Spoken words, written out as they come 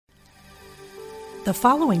The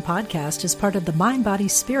following podcast is part of the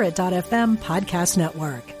MindBodySpirit.fm podcast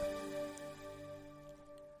network.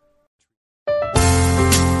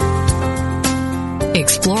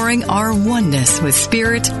 Exploring our oneness with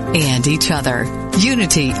spirit and each other.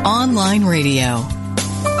 Unity Online Radio.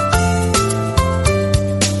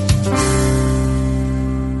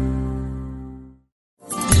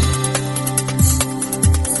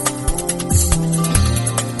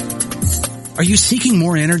 Are you seeking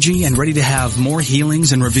more energy and ready to have more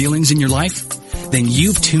healings and revealings in your life? Then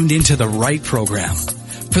you've tuned into the right program.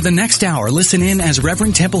 For the next hour, listen in as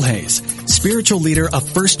Reverend Temple Hayes, spiritual leader of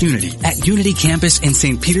First Unity at Unity Campus in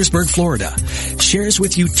St. Petersburg, Florida, shares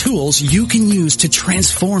with you tools you can use to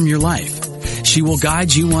transform your life. She will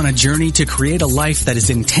guide you on a journey to create a life that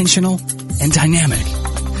is intentional and dynamic.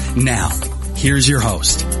 Now, here's your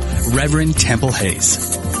host, Reverend Temple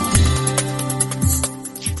Hayes.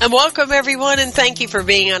 And welcome, everyone, and thank you for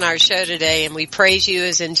being on our show today. And we praise you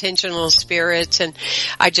as intentional spirits. And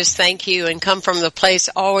I just thank you and come from the place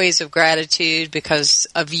always of gratitude because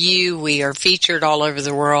of you. We are featured all over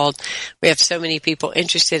the world. We have so many people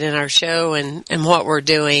interested in our show and what we're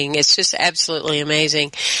doing. It's just absolutely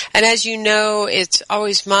amazing. And as you know, it's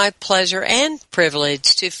always my pleasure and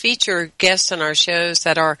privilege to feature guests on our shows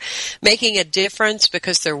that are making a difference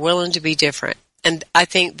because they're willing to be different. And I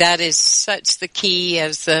think that is such the key,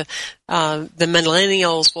 as the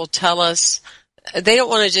millennials will tell us. They don't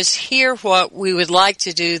want to just hear what we would like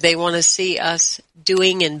to do. They want to see us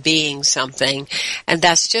doing and being something. And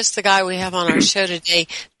that's just the guy we have on our show today,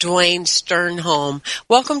 Duane Stjernholm.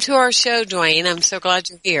 Welcome to our show, Duane. I'm so glad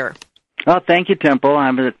you're here. Oh, thank you, Temple.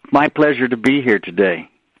 It's my pleasure to be here today.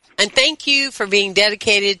 And thank you for being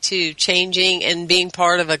dedicated to changing and being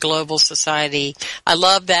part of a global society. I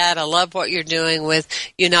love that. I love what you're doing with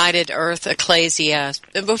United Earth Ecclesia.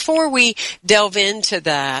 And before we delve into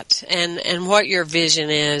that and what your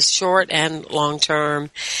vision is, short and long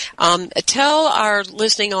term, tell our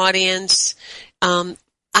listening audience,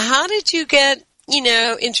 how did you get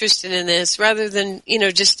interested in this rather than,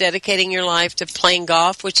 just dedicating your life to playing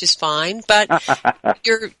golf, which is fine, but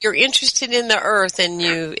you're interested in the earth and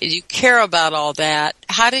you care about all that.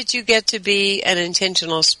 How did you get to be an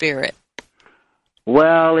intentional spirit?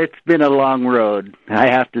 Well, it's been a long road.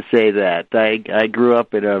 I have to say that. I grew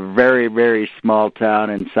up in a very, very small town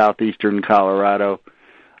in southeastern Colorado,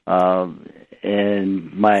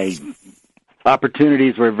 and my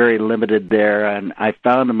opportunities were very limited there, and I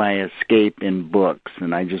found my escape in books,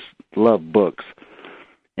 and I just love books.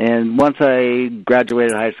 And once I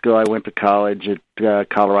graduated high school, I went to college at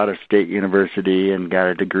Colorado State University and got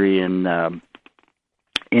a degree in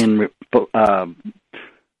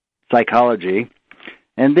psychology.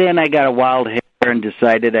 And then I got a wild hair and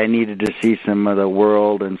decided I needed to see some of the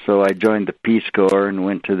world, and so I joined the Peace Corps and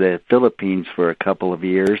went to the Philippines for a couple of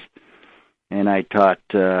years. And I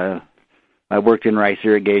I worked in rice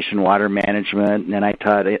irrigation, water management, and then I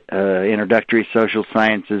taught introductory social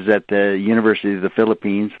sciences at the University of the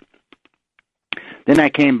Philippines. Then I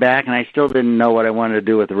came back, and I still didn't know what I wanted to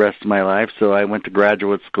do with the rest of my life, so I went to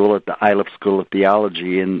graduate school at the Iliff School of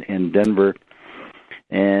Theology in Denver,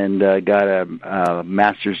 and got a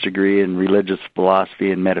master's degree in religious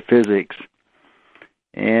philosophy and metaphysics.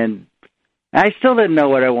 And I still didn't know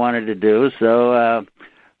what I wanted to do, so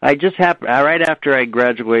I just right after I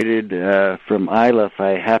graduated from Iliff,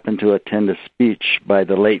 I happened to attend a speech by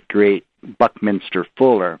the late great Buckminster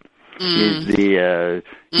Fuller. He's a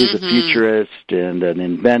futurist and an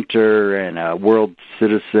inventor and a world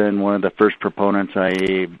citizen. One of the first proponents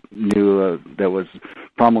I knew that was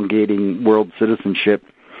promulgating world citizenship.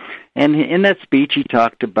 And in that speech, he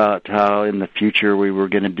talked about how in the future we were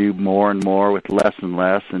going to do more and more with less and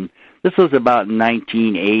less. And this was about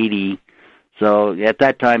 1980. So at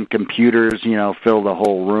that time, computers, fill the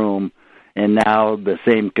whole room, and now the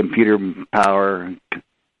same computer power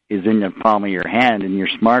is in the palm of your hand in your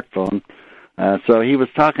smartphone. So he was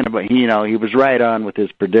talking about, he was right on with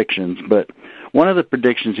his predictions, but one of the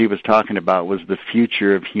predictions he was talking about was the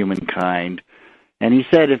future of humankind. And he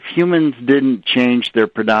said if humans didn't change their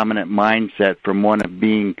predominant mindset from one of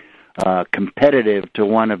being competitive to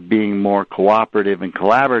one of being more cooperative and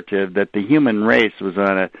collaborative, that the human race was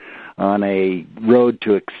on a road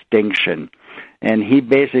to extinction. And he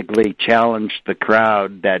basically challenged the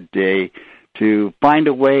crowd that day to find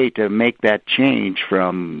a way to make that change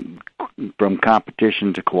from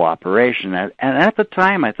competition to cooperation. And at the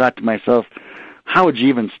time, I thought to myself, how would you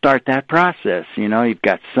even start that process? You've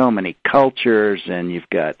got so many cultures, and you've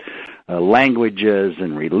got languages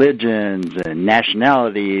and religions and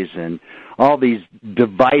nationalities and all these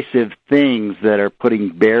divisive things that are putting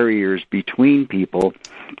barriers between people.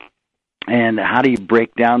 and how do you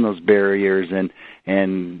break down those barriers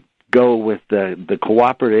and go with the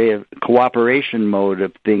cooperation mode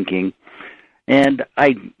of thinking. And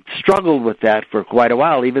I struggled with that for quite a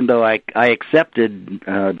while, even though I accepted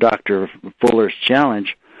Dr. Fuller's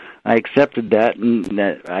challenge. I accepted that, and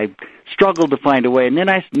I struggled to find a way. And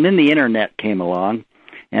then the Internet came along,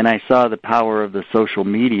 and I saw the power of the social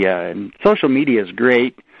media. And social media is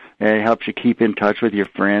great. It helps you keep in touch with your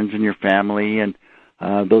friends and your family and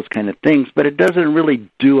those kind of things. But it doesn't really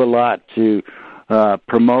do a lot to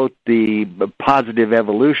promote the positive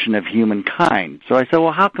evolution of humankind. So I said,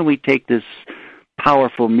 well, how can we take this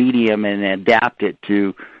powerful medium and adapt it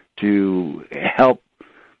to help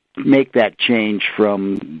make that change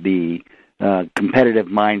from the competitive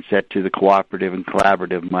mindset to the cooperative and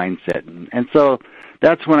collaborative mindset? And so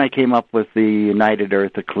that's when I came up with the United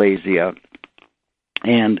Earth Ecclesia.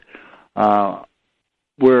 And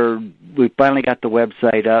we finally got the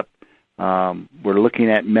website up. We're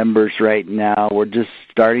looking at members right now. We're just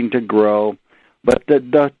starting to grow. But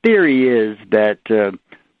the theory is that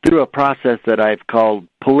through a process that I've called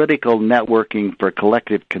political networking for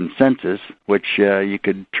collective consensus, which you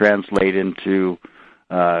could translate into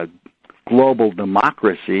global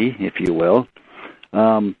democracy, if you will,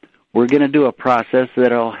 we're going to do a process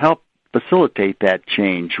that will help facilitate that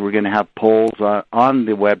change. We're going to have polls on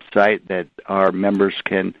the website that our members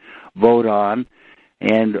can vote on,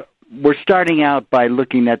 and we're starting out by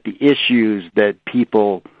looking at the issues that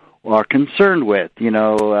people are concerned with. You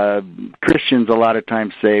know, Christians a lot of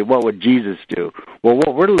times say, what would Jesus do? Well,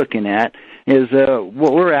 what we're looking at is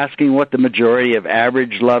what we're asking what the majority of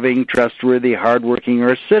average, loving, trustworthy, hardworking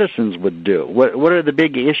or citizens would do. What are the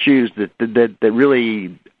big issues that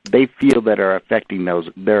really they feel that are affecting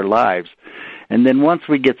their lives? And then once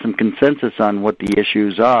we get some consensus on what the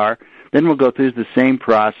issues are, then we'll go through the same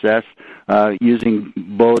process using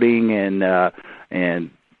voting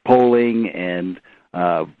and polling and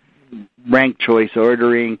ranked choice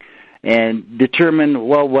ordering, and determine,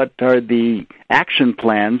 well, what are the action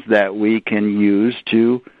plans that we can use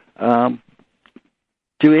to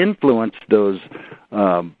influence those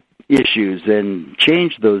issues and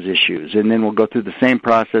change those issues. And then we'll go through the same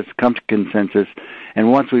process, come to consensus, and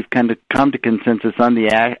once we've come to consensus on the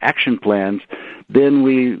action plans, then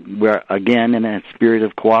we're again in a spirit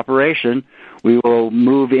of cooperation. We will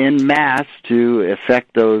move in mass to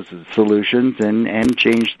affect those solutions and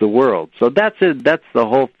change the world. So that's it. That's the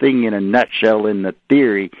whole thing in a nutshell in the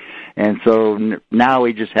theory. And so now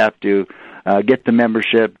we just have to get the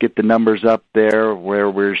membership, get the numbers up there where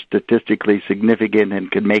we're statistically significant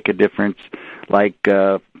and can make a difference. Like,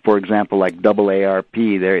 for example, like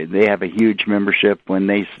AARP, they have a huge membership. When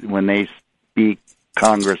they speak,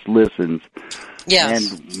 Congress listens.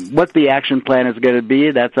 Yes. And what the action plan is going to be,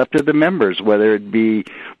 that's up to the members, whether it be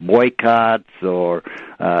boycotts or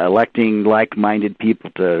electing like-minded people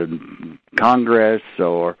to Congress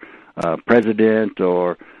or president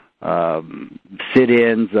or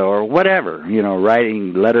sit-ins or whatever,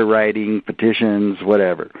 letter writing, petitions,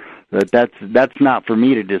 whatever. But that's not for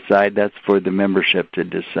me to decide. That's for the membership to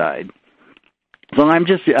decide. So I'm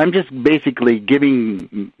just basically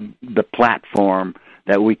giving the platform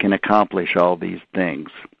that we can accomplish all these things.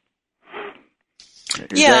 And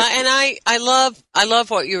I love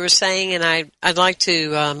what you were saying, and I'd like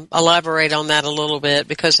to elaborate on that a little bit,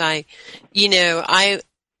 because I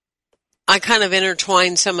kind of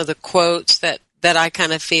intertwine some of the quotes that I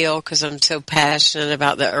kind of feel, because I'm so passionate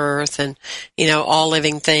about the earth and, all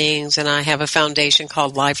living things, and I have a foundation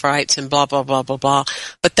called Life Rights and blah, blah, blah, blah, blah.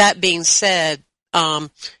 But that being said, I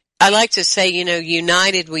like to say,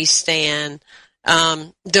 united we stand,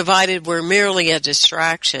 divided we're merely a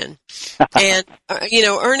distraction. And,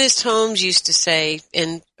 Ernest Holmes used to say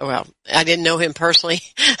I didn't know him personally,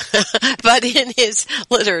 but in his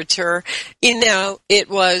literature, it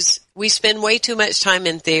was, we spend way too much time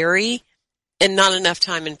in theory and not enough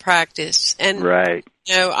time in practice. And, right.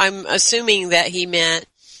 I'm assuming that he meant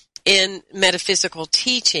in metaphysical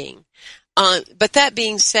teaching. But that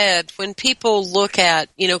being said, when people look at,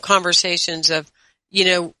 conversations of,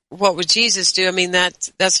 what would Jesus do? I mean,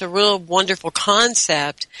 that's a real wonderful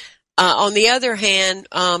concept. On the other hand,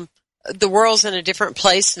 the world's in a different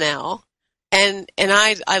place now. And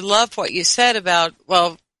I love what you said about,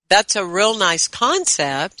 well, that's a real nice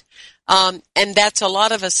concept. And that's a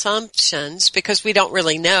lot of assumptions, because we don't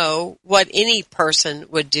really know what any person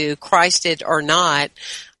would do, Christed or not.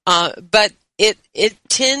 But it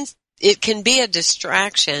can be a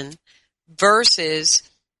distraction versus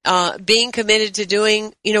being committed to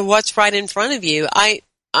doing, what's right in front of you. I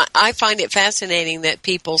find it fascinating that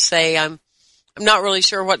people say, I'm not really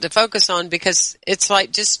sure what to focus on because it's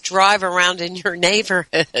like just drive around in your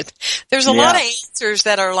neighborhood. There's a lot of answers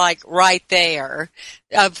that are like right there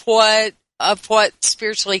of what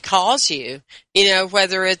spiritually calls you,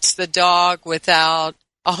 whether it's the dog without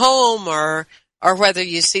a home or whether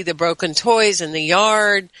you see the broken toys in the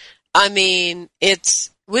yard. I mean,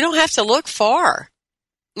 we don't have to look far,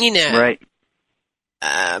 Right.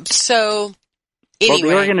 So anyway. Well,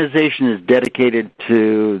 the organization is dedicated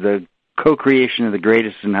to the co-creation of the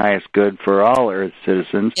greatest and highest good for all Earth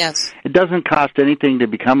citizens. Yes. It doesn't cost anything to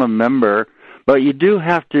become a member, but you do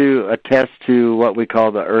have to attest to what we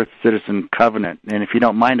call the Earth Citizen Covenant. And if you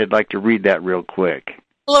don't mind, I'd like to read that real quick.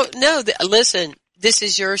 Well, no, listen, this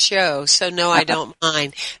is your show, so no, I don't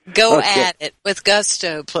mind. Go at it with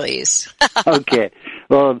gusto, please. Okay.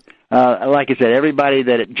 Well, like I said, everybody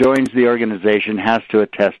that joins the organization has to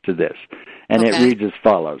attest to this. And it reads as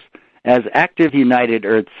follows. As active United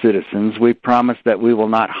Earth citizens, we promise that we will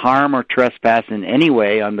not harm or trespass in any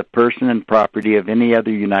way on the person and property of any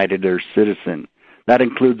other United Earth citizen. That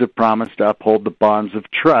includes a promise to uphold the bonds of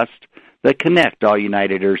trust that connect all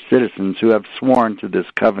United Earth citizens who have sworn to this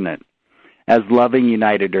covenant. As loving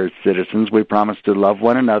United Earth citizens, we promise to love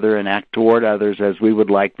one another and act toward others as we would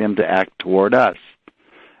like them to act toward us.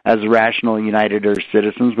 As rational United Earth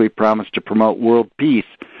citizens, we promise to promote world peace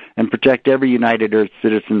and protect every United Earth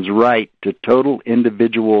citizen's right to total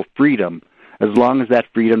individual freedom, as long as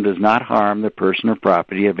that freedom does not harm the person or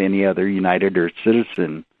property of any other United Earth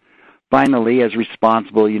citizen. Finally, as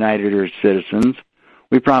responsible United Earth citizens,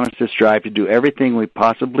 we promise to strive to do everything we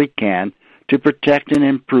possibly can to protect and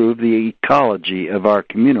improve the ecology of our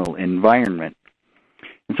communal environment.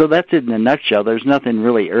 And so that's it in a nutshell. There's nothing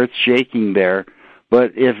really earth-shaking there,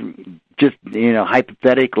 but if just,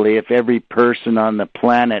 hypothetically, if every person on the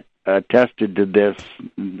planet attested to this,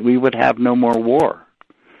 we would have no more war.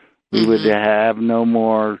 We would have no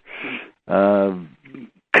more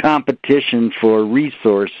competition for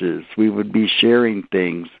resources. We would be sharing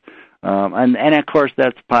things. And of course,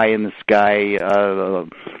 that's pie in the sky,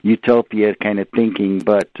 utopia kind of thinking,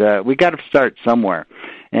 but we got to start somewhere.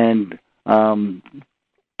 And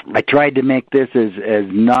I tried to make this as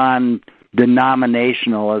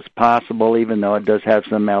non-denominational as possible, even though it does have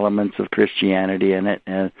some elements of Christianity in it.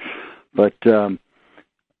 But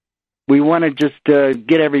we want to just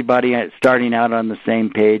get everybody starting out on the same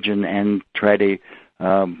page and try to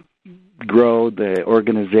grow the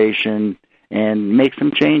organization and make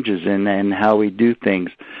some changes in how we do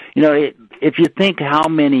things. If you think how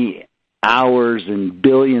many hours and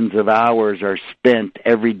billions of hours are spent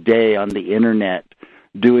every day on the Internet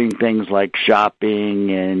doing things like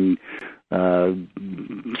shopping and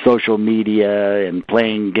social media and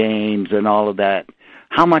playing games and all of that,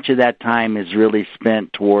 how much of that time is really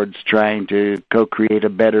spent towards trying to co-create a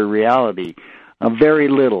better reality? Very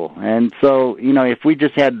little. And so, if we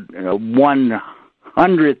just had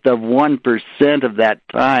 0.01% of that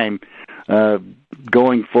time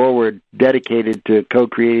going forward dedicated to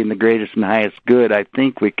co-creating the greatest and highest good, I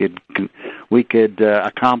think we could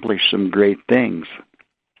accomplish some great things.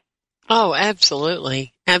 Oh,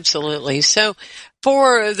 absolutely. Absolutely. So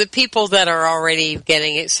for the people that are already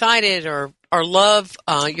getting excited or love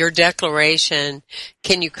your declaration,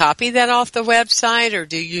 can you copy that off the website, or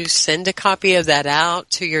do you send a copy of that out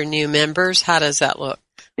to your new members? How does that look?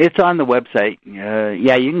 It's on the website.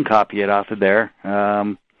 You can copy it off of there.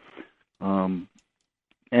 And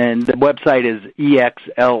the website is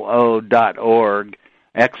exlo.org.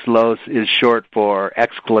 Exlos is short for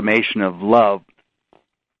exclamation of love.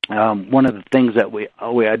 One of the things that we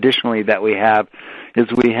additionally that we have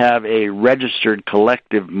is we have a registered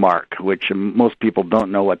collective mark, which most people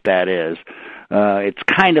don't know what that is. It's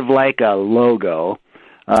kind of like a logo,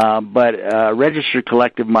 but a registered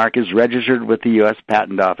collective mark is registered with the U.S.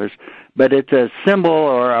 Patent Office, but it's a symbol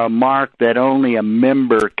or a mark that only a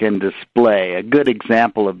member can display. A good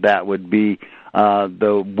example of that would be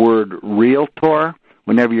the word realtor.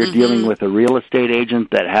 Whenever you're dealing with a real estate agent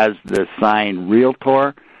that has the sign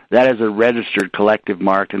realtor, that is a registered collective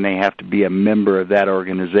mark, and they have to be a member of that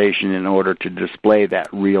organization in order to display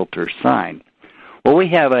that realtor sign. Well, we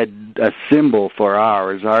have a symbol for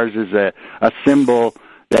ours. Ours is a symbol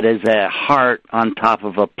that is a heart on top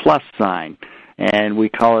of a plus sign, and we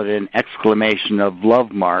call it an exclamation of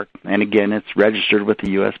love mark. And again, it's registered with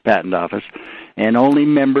the U.S. Patent Office, and only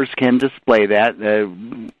members can display that.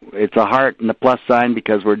 It's a heart and a plus sign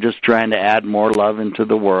because we're just trying to add more love into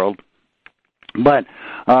the world. But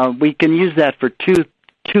we can use that for two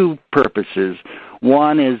purposes.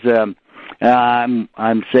 One is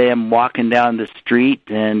I'm walking down the street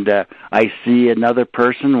and I see another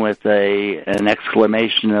person with an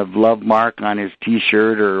exclamation of love mark on his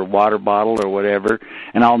T-shirt or water bottle or whatever,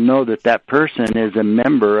 and I'll know that person is a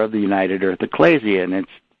member of the United Earth Ecclesia, and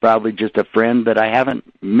it's probably just a friend that I haven't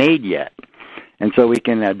made yet. And so we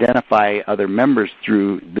can identify other members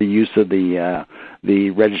through the use of the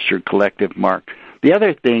registered collective mark. The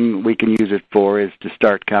other thing we can use it for is to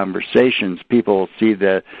start conversations. People see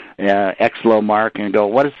the XLO mark and go,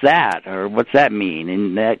 what is that? Or what's that mean?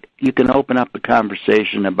 And that you can open up a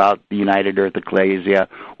conversation about the United Earth Ecclesia,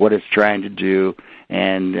 what it's trying to do,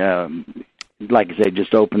 and like I say,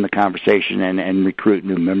 just open the conversation and recruit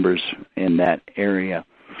new members in that area.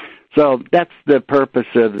 So that's the purpose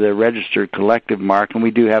of the registered collective mark, and we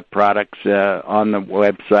do have products on the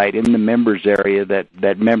website in the members area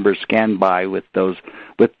that members can buy with the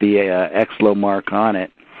XLO mark on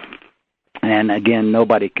it. And again,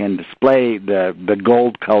 nobody can display the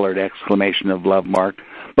gold-colored exclamation of love mark,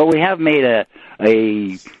 but we have made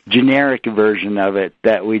a generic version of it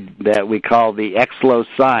that we call the XLO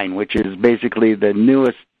sign, which is basically the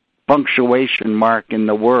newest punctuation mark in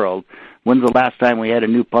the world. When's the last time we had a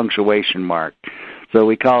new punctuation mark? So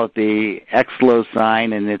we call it the XLO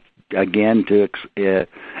sign, and it's, again, to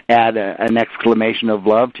add an exclamation of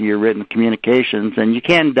love to your written communications. And you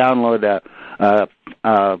can download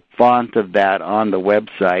a font of that on the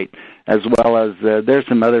website, as well as there's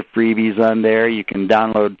some other freebies on there. You can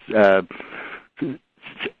download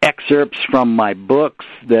excerpts from my books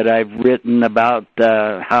that I've written about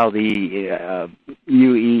how the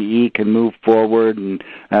UEE can move forward and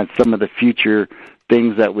some of the future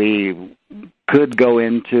things that we could go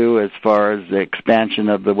into as far as the expansion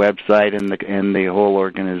of the website and the whole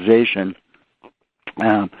organization.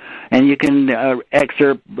 And you can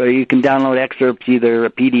download excerpts, either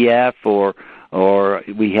a PDF or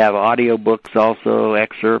we have audiobooks also,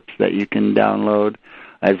 excerpts that you can download,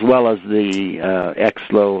 as well as the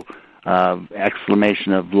XLO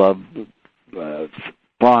exclamation of love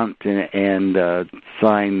font and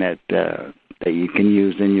sign that you can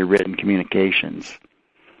use in your written communications.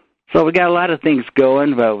 So we got a lot of things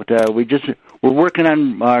going, but we're working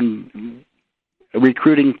on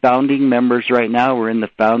recruiting founding members right now. We're in the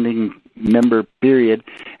founding member period,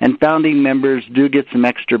 and founding members do get some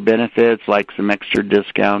extra benefits, like some extra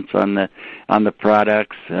discounts on the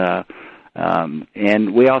products.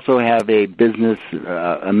 And we also have a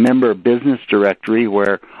member business directory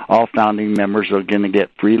where all founding members are going to get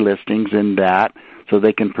free listings in that, so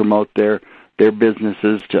they can promote their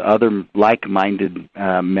businesses to other like-minded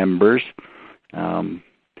members.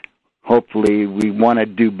 Hopefully, we want to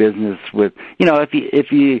do business with,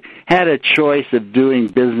 if you had a choice of doing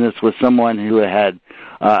business with someone who had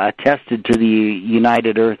attested to the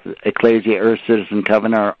United Earth Ecclesia Earth Citizen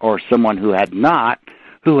Covenant, or someone who had not,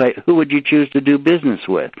 who would you choose to do business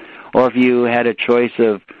with? Or if you had a choice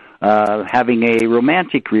of having a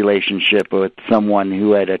romantic relationship with someone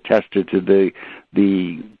who had attested to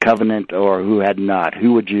the covenant or who had not,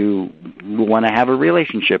 who would you want to have a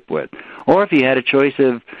relationship with? Or if you had a choice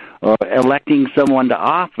of electing someone to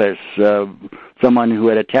office, someone who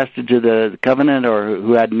had attested to the covenant or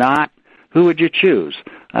who had not, who would you choose?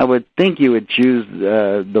 I would think you would choose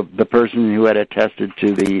the person who had attested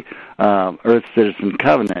to the Earth Citizen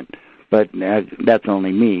Covenant, but that's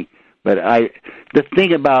only me. But the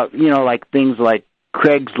thing about, like things like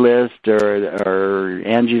Craigslist or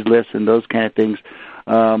Angie's List and those kind of things,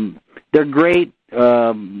 they're great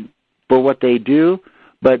for what they do,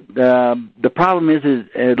 but the problem is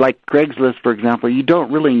like Craigslist, for example, you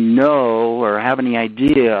don't really know or have any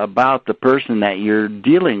idea about the person that you're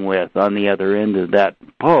dealing with on the other end of that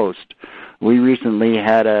post. We recently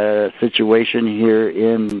had a situation here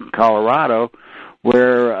in Colorado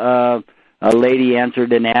where a lady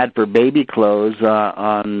answered an ad for baby clothes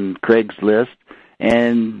on Craigslist,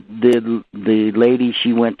 and the lady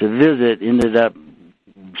she went to visit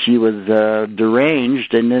she was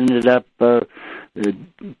deranged and ended up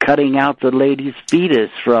cutting out the lady's fetus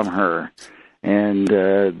from her, and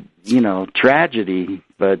tragedy.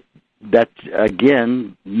 But that's,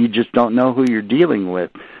 again, you just don't know who you're dealing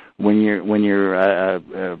with when you're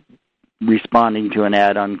responding to an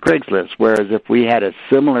ad on Craigslist. Whereas if we had a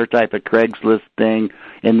similar type of Craigslist thing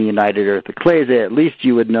in the United Earth Ecclesia, at least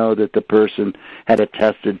you would know that the person had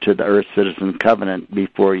attested to the Earth Citizen Covenant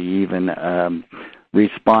before you even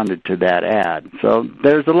responded to that ad. So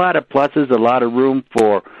there's a lot of pluses, a lot of room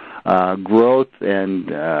for growth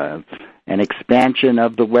and expansion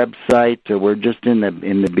of the website. We're just in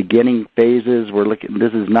the beginning phases. We're looking.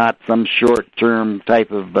 This is not some short-term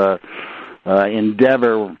type of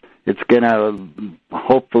endeavor. it's going to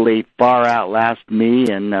hopefully far outlast me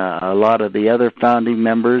and a lot of the other founding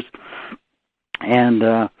members.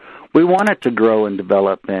 And we want it to grow and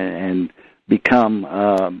develop and become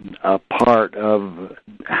a part of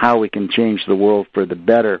how we can change the world for the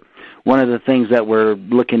better. One of the things that we're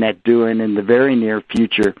looking at doing in the very near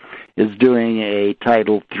future is doing a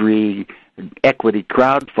Title III equity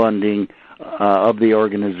crowdfunding of the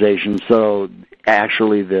organization. So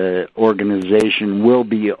actually the organization will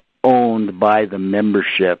be owned by the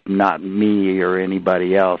membership, not me or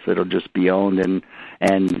anybody else. It'll just be owned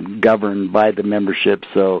and governed by the membership.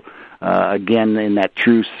 So again, in that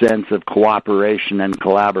true sense of cooperation and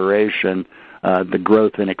collaboration, the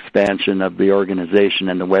growth and expansion of the organization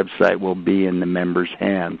and the website will be in the members'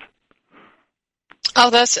 hands. Oh,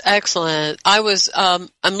 that's excellent. I'm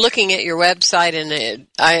looking at your website, and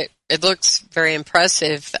it looks very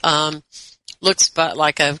impressive. Looks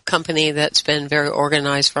like a company that's been very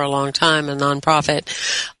organized for a long time, a nonprofit.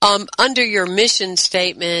 Under your mission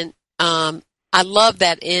statement, I love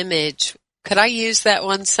that image. Could I use that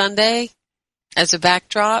one Sunday as a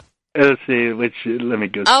backdrop? Let's see, let me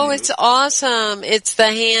go. Oh, it's awesome. It's the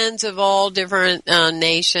hands of all different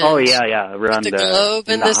nations. Oh, yeah, around the globe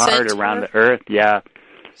in the heart, center. around the earth, yeah.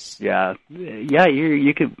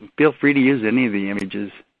 You can feel free to use any of the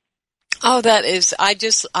images. Oh,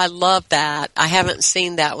 I love that. I haven't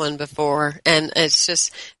seen that one before, and it's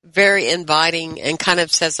just very inviting and kind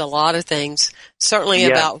of says a lot of things, certainly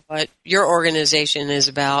about what your organization is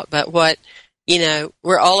about, but what,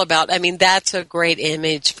 we're all about. I mean, that's a great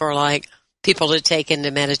image for like people to take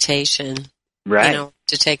into meditation, right?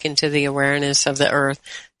 To take into the awareness of the earth.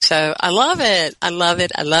 So I love it. I love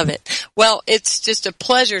it. I love it. Well, it's just a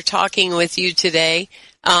pleasure talking with you today.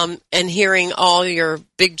 And hearing all your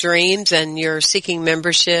big dreams, and you're seeking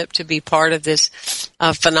membership to be part of this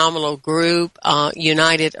phenomenal group,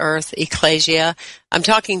 United Earth Ecclesia. I'm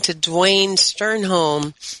talking to Duane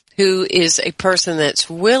Stjernholm, who is a person that's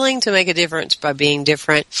willing to make a difference by being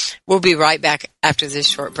different. We'll be right back after this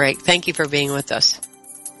short break. Thank you for being with us.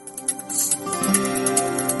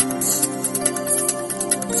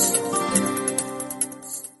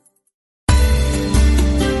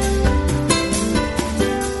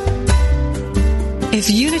 If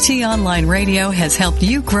Unity Online Radio has helped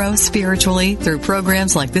you grow spiritually through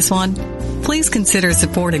programs like this one, please consider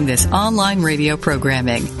supporting this online radio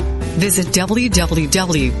programming. Visit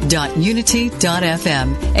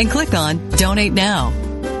www.unity.fm and click on Donate Now.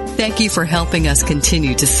 Thank you for helping us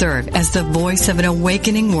continue to serve as the voice of an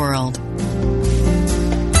awakening world.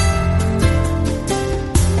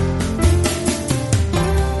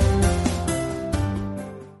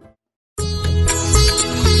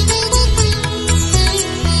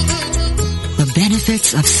 The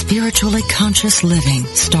benefits of spiritually conscious living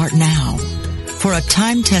start now. For a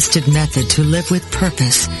time-tested method to live with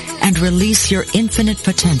purpose and release your infinite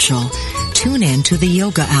potential, tune in to the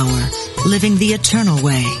Yoga Hour, Living the Eternal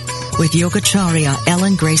Way, with Yogacharya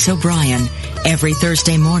Ellen Grace O'Brien, every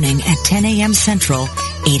Thursday morning at 10 a.m. Central,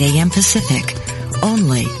 8 a.m. Pacific,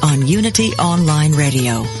 only on Unity Online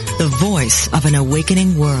Radio, the voice of an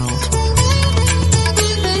awakening world.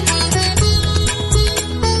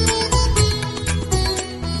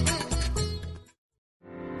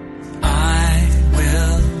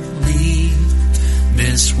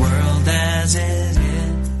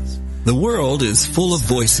 The world is full of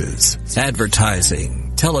voices,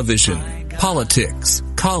 advertising, television, politics,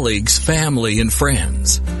 colleagues, family, and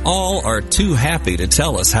friends. All are too happy to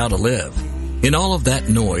tell us how to live. In all of that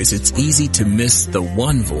noise, it's easy to miss the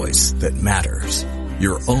one voice that matters,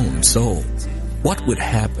 your own soul. What would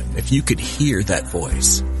happen if you could hear that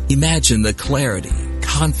voice? Imagine the clarity,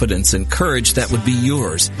 confidence, and courage that would be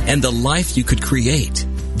yours, and the life you could create.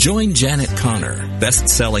 Join Janet Connor,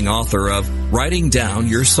 best-selling author of Writing Down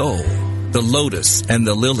Your Soul, The Lotus and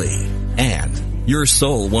the Lily, and Your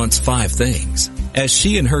Soul Wants 5 Things, as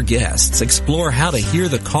she and her guests explore how to hear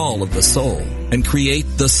the call of the soul and create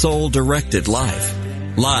the soul-directed life.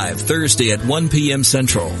 Live Thursday at 1 p.m.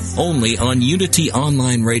 Central, only on Unity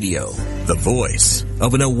Online Radio, the voice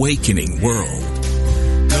of an awakening world.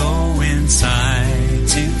 Go inside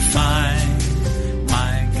to find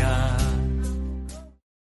my God.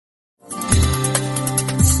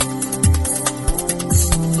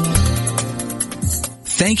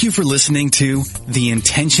 Thank you for listening to The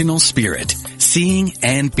Intentional Spirit, Seeing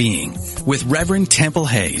and Being with Reverend Temple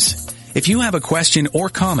Hayes. If you have a question or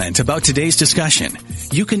comment about today's discussion,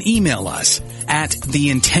 you can email us at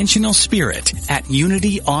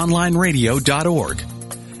theintentionalspirit@unityonlineradio.org.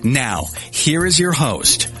 Now, here is your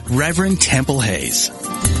host, Reverend Temple Hayes.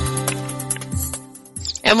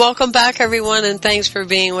 And welcome back, everyone, and thanks for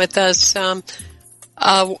being with us.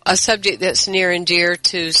 A subject that's near and dear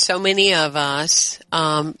to so many of us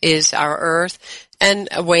is our Earth, and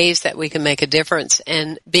ways that we can make a difference,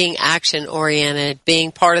 and being action-oriented,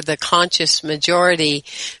 being part of the conscious majority,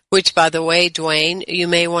 which, by the way, Duane, you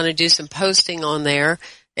may want to do some posting on there.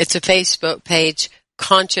 It's a Facebook page,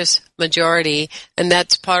 Conscious Majority, and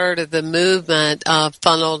that's part of the movement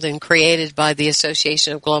funneled and created by the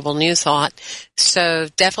Association of Global New Thought. So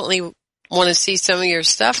definitely want to see some of your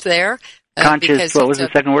stuff there. Conscious, what was the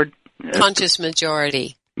second word? Conscious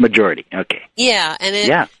Majority. Majority, okay. Yeah,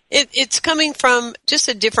 and it's coming from just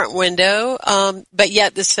a different window, but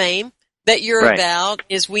yet the same that you're about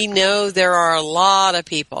is we know there are a lot of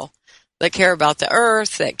people that care about the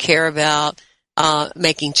Earth, that care about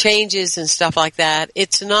making changes and stuff like that.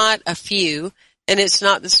 It's not a few, and it's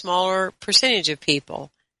not the smaller percentage of people.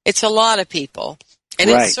 It's a lot of people. And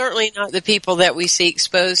it's certainly not the people that we see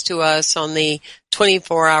exposed to us on the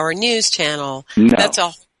 24-hour news channel. No. That's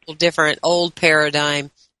a whole different old paradigm.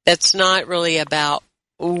 That's not really about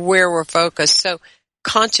where we're focused. So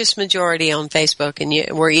Conscious Majority on Facebook, and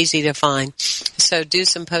we're easy to find. So do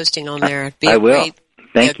some posting on there. It'd be I will.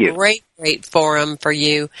 Thank you. Great forum for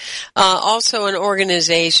you. Also an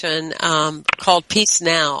organization called Peace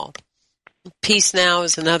Now. Peace Now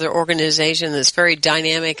is another organization that's very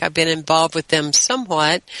dynamic. I've been involved with them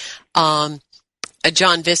somewhat.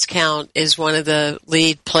 John Viscount is one of the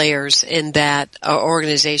lead players in that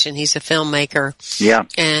organization. He's a filmmaker. Yeah.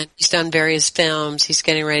 And he's done various films. He's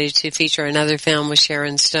getting ready to feature another film with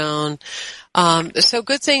Sharon Stone. So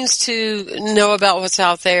good things to know about what's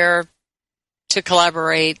out there, to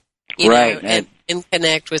collaborate, you know, and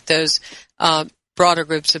connect with those broader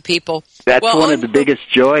groups of people. That's one of the biggest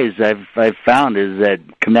joys I've found, is that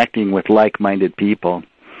connecting with like-minded people.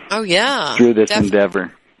 Oh, yeah. Through this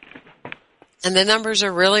endeavor. And the numbers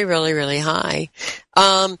are really, really, really high.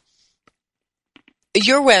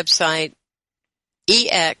 Your website,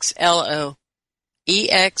 exlo.org.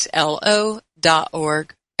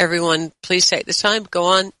 Everyone, please take the time, go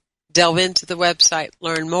on, delve into the website,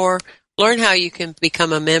 learn more, learn how you can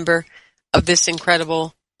become a member of this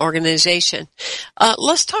incredible organization.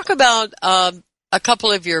 Let's talk about a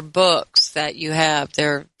couple of your books that you have.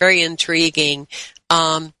 They're very intriguing.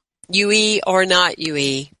 UE or not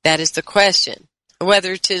UE? That is the question.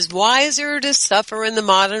 Whether 'tis wiser to suffer in the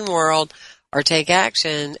modern world or take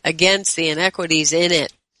action against the inequities in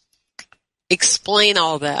it. Explain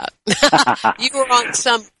all that. You were on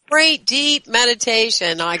some great deep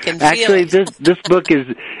meditation. I can feel Actually, it. this book is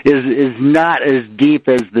not as deep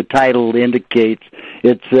as the title indicates.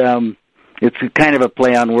 It's kind of a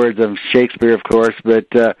play on words of Shakespeare, of course, but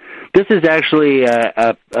this is actually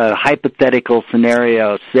a hypothetical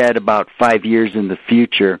scenario set about 5 years in the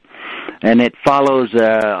future, and it follows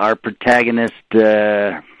our protagonist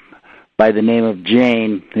by the name of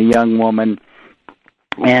Jane, a young woman,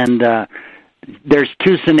 and there's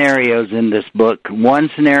two scenarios in this book. One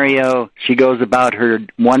scenario, she goes about her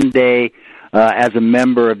one day as a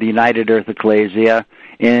member of the United Earth Ecclesia,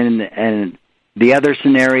 and the other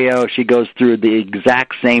scenario, she goes through the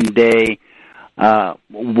exact same day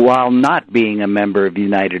while not being a member of the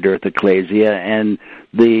United Earth Ecclesia, and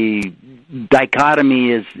the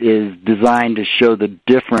dichotomy is designed to show the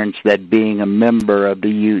difference that being a member of the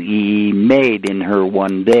UEE made in her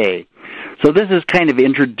one day. So this is kind of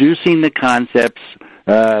introducing the concepts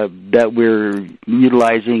that we're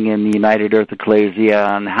utilizing in the United Earth Ecclesia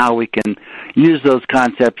on how we can use those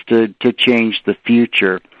concepts to change the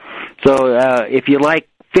future. So if you like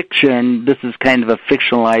fiction, this is kind of a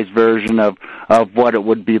fictionalized version of what it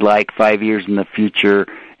would be like 5 years in the future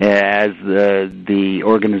as the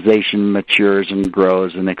organization matures and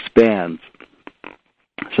grows and expands.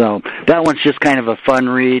 So that one's just kind of a fun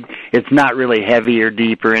read. It's not really heavy or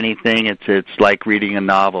deep or anything. It's like reading a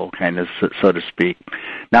novel, kind of, so to speak.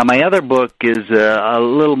 Now, my other book is a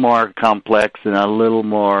little more complex and a little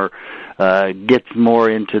more gets more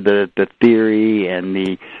into the theory and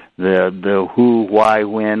the who, why,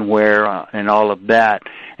 when, where, and all of that.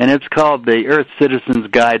 And it's called The Earth Citizen's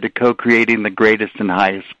Guide to Co-Creating the Greatest and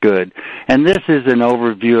Highest Good. And this is an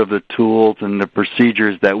overview of the tools and the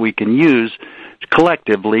procedures that we can use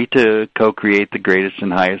collectively to co-create the greatest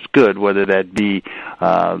and highest good, whether that be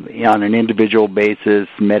on an individual basis,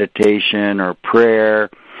 meditation or prayer,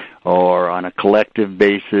 or on a collective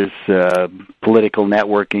basis, political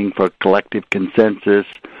networking for collective consensus,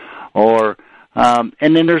 or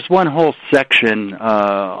and then there's one whole section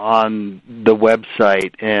on the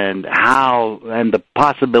website and how and the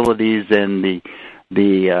possibilities and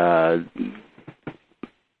the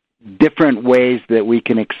different ways that we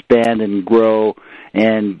can expand and grow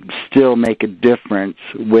and still make a difference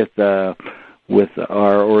with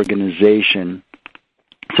our organization.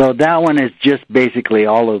 So that one is just basically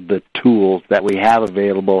all of the tools that we have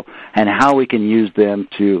available and how we can use them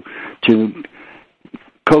to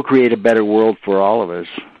co-create a better world for all of us.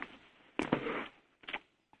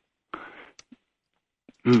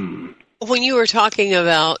 When you were talking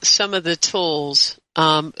about some of the tools,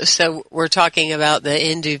 so we're talking about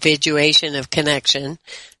the individuation of connection,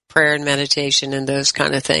 prayer and meditation and those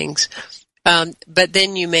kind of things. But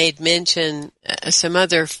then you made mention some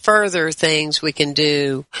other further things we can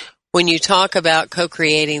do when you talk about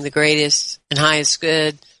co-creating the greatest and highest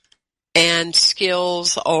good and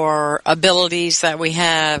skills or abilities that we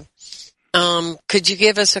have. Could you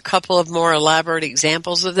give us a couple of more elaborate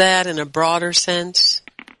examples of that in a broader sense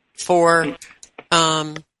for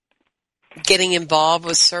getting involved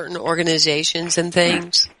with certain organizations and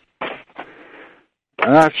things?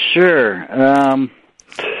 Sure.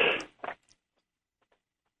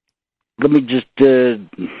 Let me just,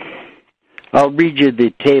 I'll read you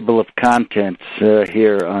the table of contents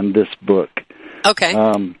here on this book. Okay.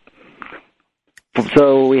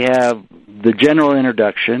 So we have the general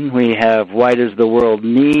introduction. We have why does the world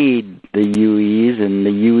need the UEs and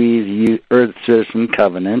the UE's Earth Citizen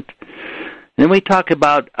Covenant. Then we talk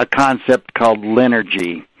about a concept called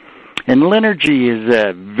liturgy. And liturgy is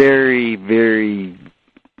a very, very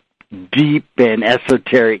deep and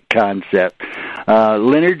esoteric concept.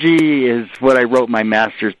 Liturgy is what I wrote my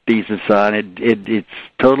master's thesis on. It's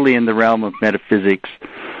totally in the realm of metaphysics.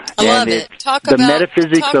 I love it. Talk about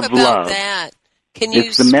love. That. Can you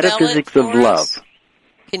it's the metaphysics of love.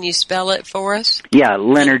 Can you spell it for us? Yeah,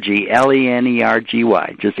 liturgy,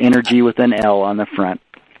 Lenergy, just energy with an L on the front.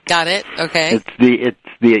 Got it. Okay. It's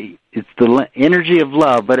the energy of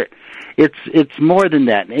love, but it's more than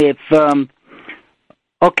that. If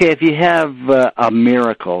you have a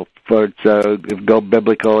miracle, go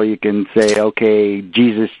biblical, you can say, okay,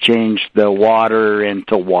 Jesus changed the water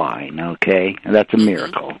into wine, okay? That's a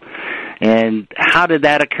miracle. And how did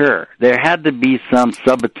that occur? There had to be some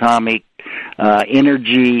subatomic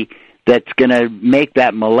energy that's going to make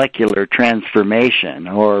that molecular transformation,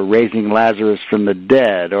 or raising Lazarus from the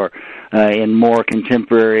dead, or in more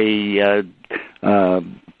contemporary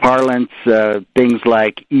parlance, things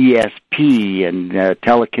like ESP and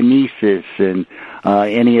telekinesis and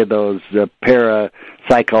any of those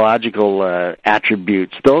parapsychological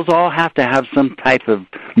attributes. Those all have to have some type of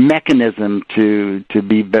mechanism to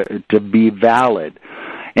be valid.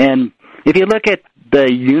 And if you look at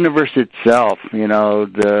the universe itself,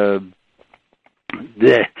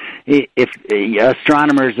 if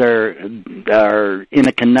astronomers are in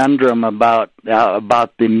a conundrum about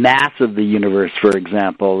the mass of the universe, for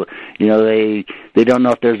example, they don't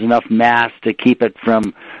know if there's enough mass to keep it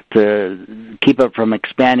from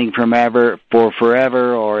expanding forever,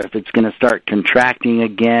 or if it's going to start contracting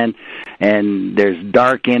again. And there's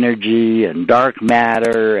dark energy and dark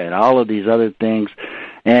matter and all of these other things,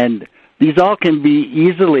 and these all can be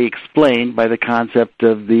easily explained by the concept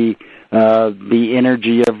of the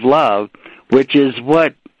energy of love, which is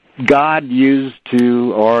what God used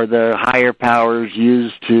to, or the higher powers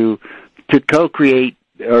used to co-create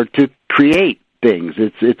or to create things.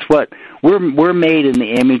 It's what we're made in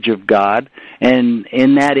the image of God, and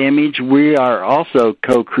in that image we are also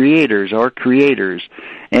co-creators or creators.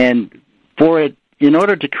 And in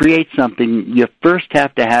order to create something, you first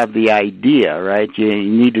have to have the idea, right? You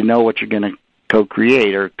need to know what you're going to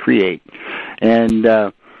co-create or create. And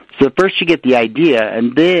so first you get the idea,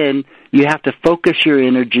 and then you have to focus your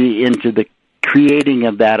energy into the creating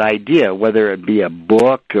of that idea, whether it be a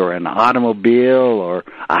book or an automobile or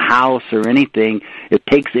a house or anything. It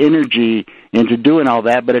takes energy into doing all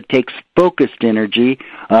that, but it takes focused energy,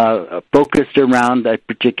 focused around a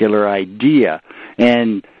particular idea.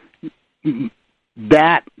 And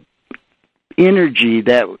that energy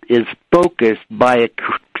that is focused by a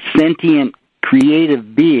sentient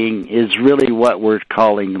creative being is really what we're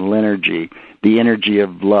calling liturgy, the energy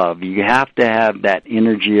of love. You have to have that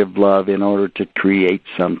energy of love in order to create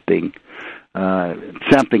something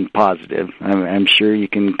positive. I'm sure you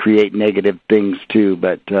can create negative things too,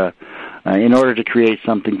 but in order to create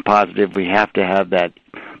something positive, we have to have that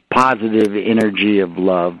positive energy of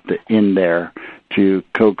love in there to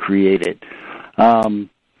co-create it.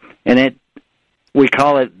 We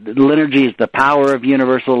call it, liturgy is the power of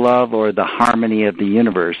universal love, or the harmony of the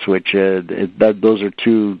universe, which those are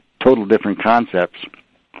two total different concepts.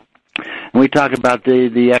 And we talk about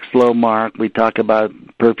the X-Low mark, we talk about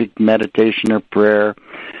perfect meditation or prayer,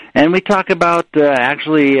 and we talk about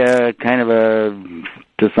kind of a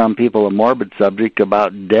to some people, a morbid subject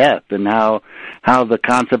about death and how the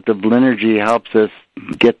concept of liturgy helps us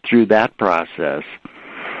get through that process.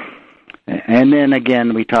 And then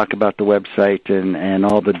again, we talk about the website and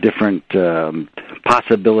all the different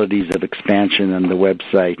possibilities of expansion on the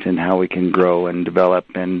website and how we can grow and develop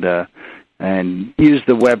and use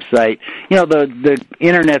the website. You know, the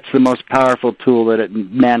Internet's the most powerful tool that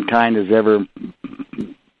mankind has ever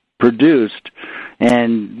produced,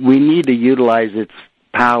 and we need to utilize its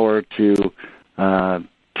power to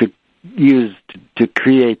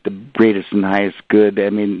create the greatest and highest good.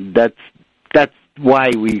 I mean, that's why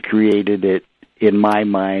we created it. In my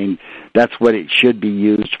mind, that's what it should be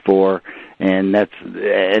used for, and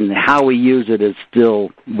how we use it is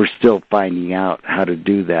we're still finding out how to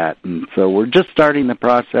do that. And so we're just starting the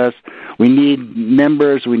process. We need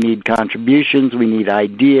members, we need contributions, we need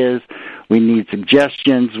ideas, we need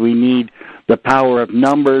suggestions, we need the power of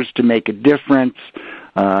numbers to make a difference.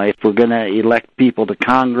 If we're going to elect people to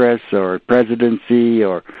Congress or presidency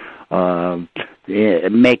or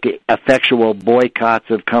make effectual boycotts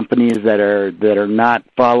of companies that are not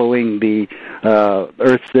following the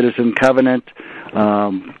Earth Citizen Covenant.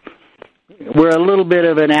 We're a little bit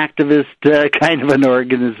of an activist kind of an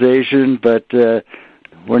organization, but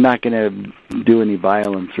we're not going to do any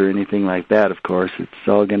violence or anything like that, of course. It's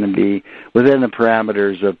all going to be within the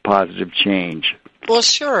parameters of positive change. Well,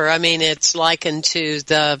 sure. I mean, it's likened to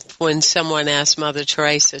when someone asked Mother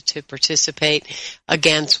Teresa to participate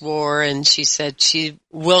against war, and she said she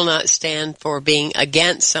will not stand for being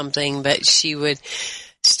against something, but she would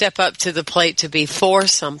step up to the plate to be for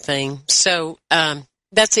something. So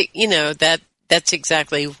that's it. You know, that's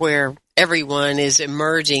exactly where everyone is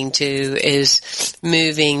emerging to, is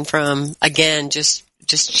moving from, again, just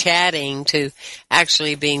chatting to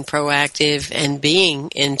actually being proactive and being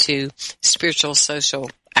into spiritual social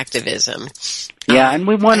activism. Yeah, and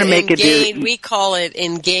we want to make we call it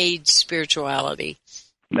engaged spirituality.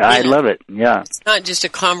 I love it, yeah. It's not just a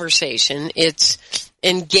conversation. It's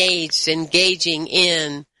engaging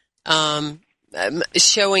in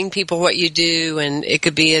showing people what you do, and it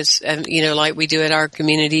could be as, like we do at our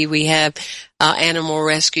community. We have animal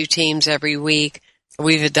rescue teams every week.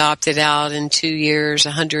 We've adopted out in 2 years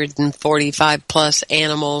 145 plus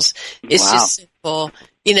animals. It's just simple.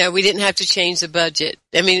 You know, we didn't have to change the budget.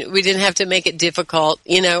 I mean, we didn't have to make it difficult.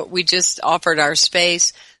 You know, we just offered our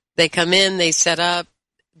space. They come in, they set up,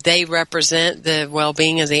 they represent the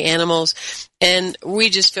well-being of the animals, and we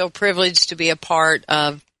just feel privileged to be a part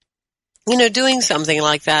of, doing something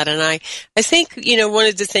like that. And I think, one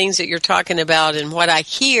of the things that you're talking about and what I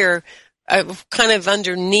hear kind of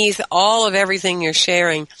underneath all of everything you're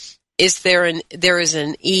sharing is there is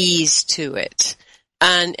an ease to it.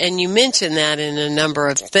 And you mentioned that in a number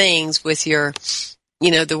of things with your,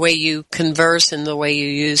 the way you converse and the way you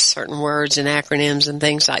use certain words and acronyms and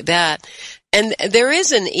things like that. And there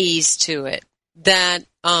is an ease to it that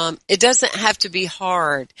it doesn't have to be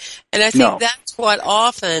hard. And I think that's what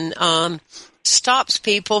often stops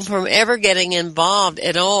people from ever getting involved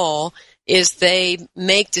at all, is they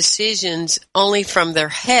make decisions only from their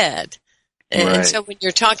head. And so when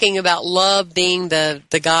you're talking about love being the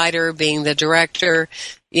guider, being the director,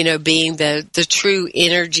 being the true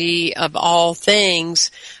energy of all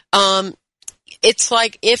things, it's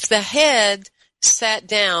like if the head sat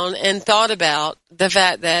down and thought about the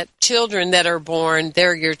fact that children that are born,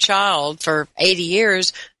 they're your child for 80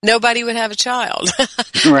 years, nobody would have a child.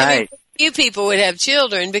 Right. Few people would have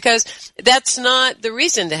children, because that's not the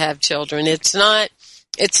reason to have children. It's not,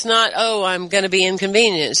 oh, I'm going to be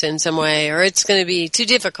inconvenienced in some way, or it's going to be too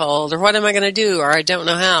difficult, or what am I going to do, or I don't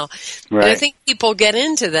know how. Right. And I think people get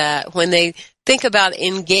into that when they think about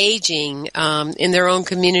engaging in their own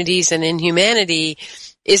communities and in humanity,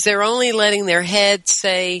 is they're only letting their head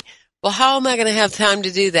say, well, how am I going to have time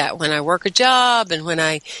to do that when I work a job and when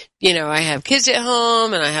I have kids at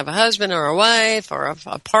home and I have a husband or a wife or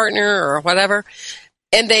a partner or whatever,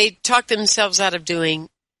 and they talk themselves out of doing,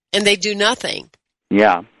 and they do nothing.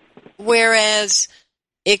 Yeah. Whereas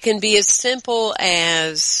it can be as simple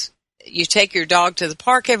as you take your dog to the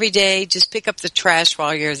park every day, just pick up the trash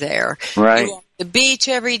while you're there. Right. You walk to the beach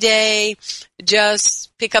every day, just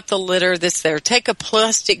pick up the litter that's there. Take a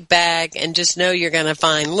plastic bag and just know you're going to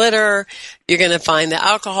find litter. You're going to find the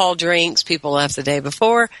alcohol drinks people left the day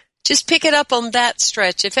before. Just pick it up on that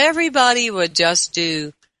stretch. If everybody would just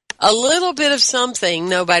do a little bit of something,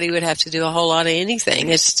 nobody would have to do a whole lot of anything.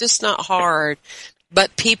 It's just not hard.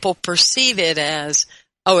 But people perceive it as,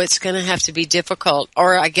 oh, it's going to have to be difficult,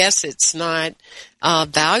 or I guess it's not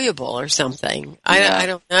valuable or something. I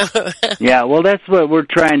don't know. Yeah, well, that's what we're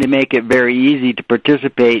trying to make it very easy to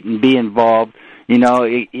participate and be involved.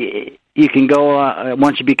 You can go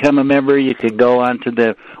once you become a member. You can go onto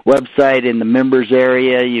the website in the members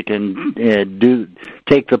area. You can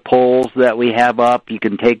take the polls that we have up. You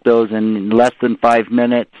can take those in less than 5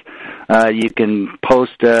 minutes. You can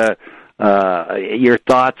post your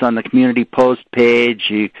thoughts on the community post page.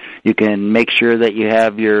 You can make sure that you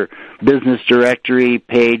have your business directory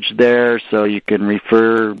page there, so you can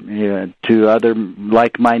refer to other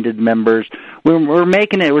like-minded members. We're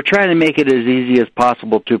trying to make it as easy as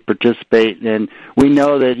possible to participate, and we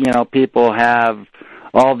know that people have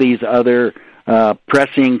all these other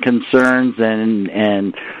pressing concerns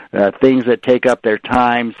and things that take up their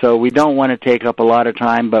time. So we don't want to take up a lot of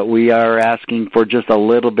time, but we are asking for just a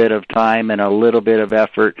little bit of time and a little bit of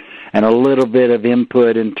effort and a little bit of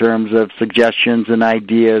input in terms of suggestions and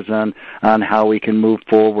ideas on how we can move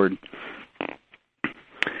forward.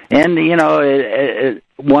 And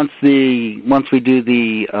once we do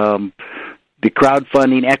the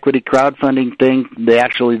crowdfunding, equity crowdfunding thing,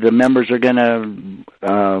 the members are going to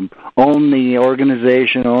own the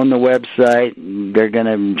organization, own the website. They're going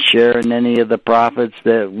to share in any of the profits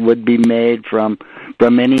that would be made from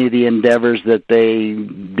any of the endeavors that they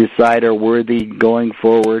decide are worthy going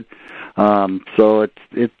forward. So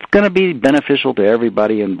it's going to be beneficial to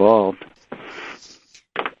everybody involved.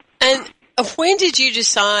 And when did you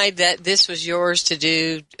decide that this was yours to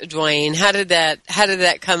do, Duane? How did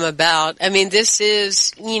that come about? I mean, this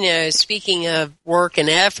is, speaking of work and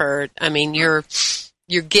effort, I mean, you're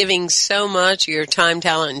giving so much of your time,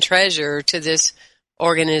 talent, and treasure to this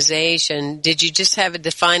organization. Did you just have a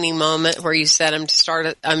defining moment where you said, I'm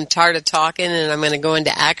tired of talking and I'm going to go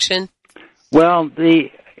into action? Well,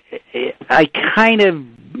 I kind of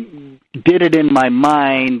did it in my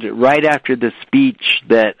mind right after the speech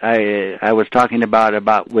that I was talking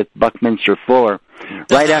about with Buckminster Fuller.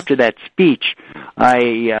 Right after that speech,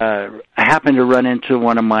 I happened to run into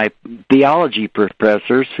one of my theology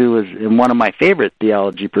professors, who was one of my favorite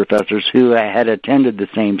theology professors, who had attended the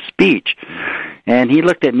same speech. And he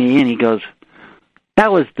looked at me and he goes,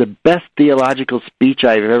 "That was the best theological speech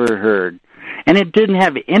I've ever heard." And it didn't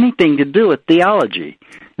have anything to do with theology.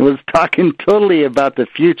 It was talking totally about the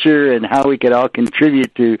future and how we could all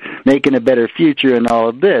contribute to making a better future and all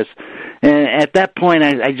of this. And at that point,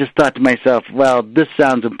 I just thought to myself, well, this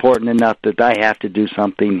sounds important enough that I have to do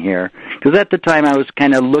something here. Because at the time, I was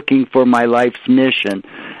kind of looking for my life's mission.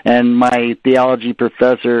 And my theology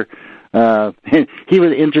professor, he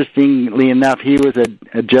was, interestingly enough, he was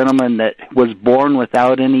a gentleman that was born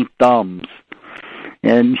without any thumbs.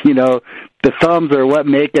 And, the thumbs are what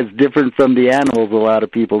make us different from the animals, a lot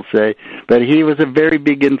of people say. But he was a very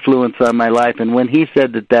big influence on my life. And when he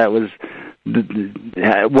said that was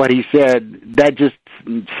what he said, that just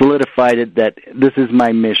solidified it that this is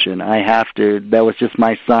my mission. That was just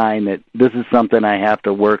my sign that this is something I have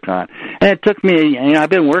to work on. And it took me, I've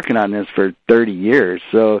been working on this for 30 years.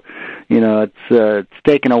 So, it's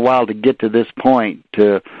taken a while to get to this point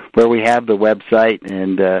to where we have the website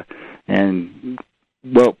and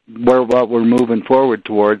what we're moving forward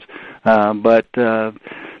towards, but that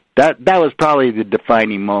was probably the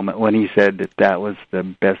defining moment when he said that was the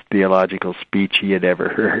best theological speech he had ever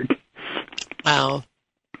heard. Wow.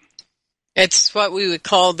 It's what we would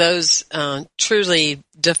call those truly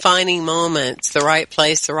defining moments, the right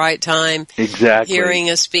place, the right time. Exactly. Hearing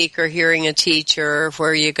a speaker, hearing a teacher,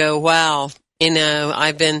 where you go, wow,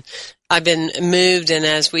 I've been moved, and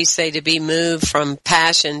as we say, to be moved from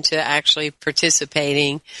passion to actually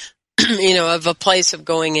participating, of a place of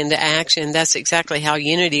going into action. That's exactly how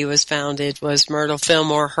Unity was founded, was Myrtle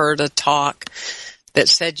Fillmore heard a talk that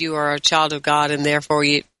said you are a child of God and therefore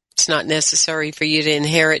it's not necessary for you to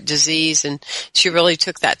inherit disease. And she really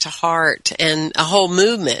took that to heart, and a whole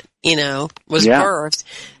movement, was birthed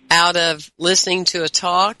out of listening to a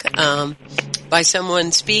talk by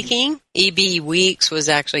someone speaking. E.B. Weeks was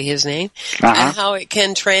actually his name, and how it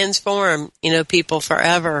can transform, people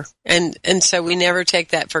forever. And so we never take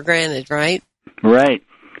that for granted, right? Right.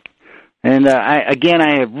 And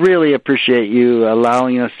I really appreciate you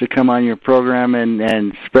allowing us to come on your program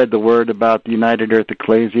and spread the word about the United Earth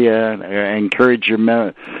Ecclesia. I encourage your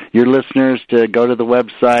listeners to go to the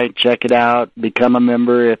website, check it out, become a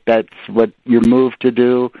member if that's what you're moved to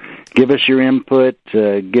do. Give us your input,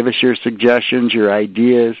 give us your suggestions, your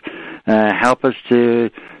ideas. Help us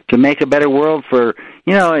to make a better world for,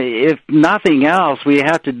 if nothing else, we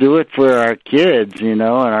have to do it for our kids, and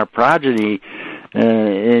our progeny,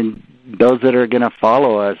 and those that are going to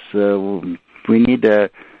follow us. We need to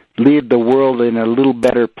leave the world in a little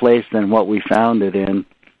better place than what we found it in.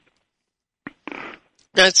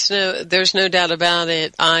 There's no doubt about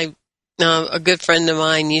it. a good friend of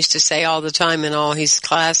mine used to say all the time in all his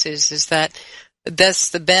classes is that that's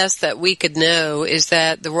the best that we could know, is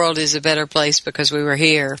that the world is a better place because we were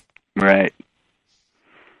here. Right.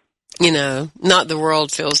 You know, not the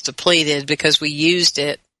world feels depleted because we used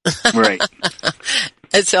it. Right.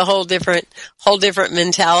 It's a whole different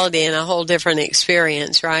mentality and a whole different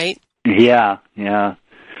experience, right? Yeah.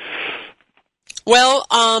 Well,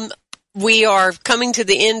 we are coming to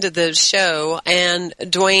the end of the show, and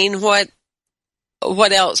Duane, what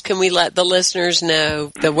else can we let the listeners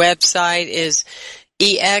know? The website is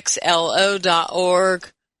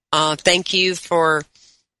exlo.org. Thank you for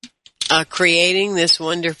creating this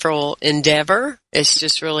wonderful endeavor. It's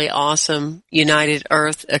just really awesome. United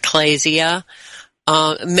Earth Ecclesia,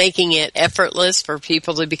 making it effortless for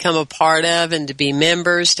people to become a part of and to be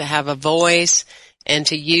members, to have a voice, and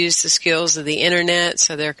to use the skills of the internet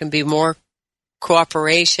so there can be more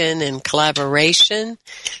cooperation and collaboration.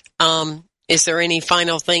 Is there any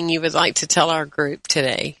final thing you would like to tell our group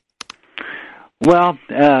today? Well,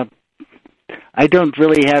 I don't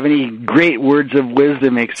really have any great words of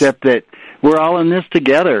wisdom except that we're all in this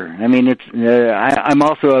together. I mean, I'm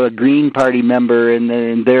also a Green Party member,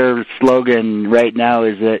 and their slogan right now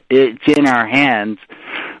is that it's in our hands,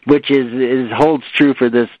 which holds true for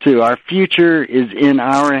this too. Our future is in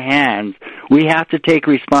our hands. We have to take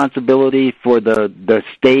responsibility for the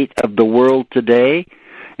state of the world today,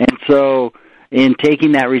 and so in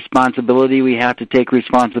taking that responsibility, we have to take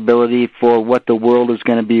responsibility for what the world is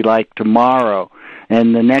going to be like tomorrow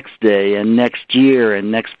and the next day and next year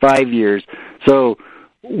and next 5 years. So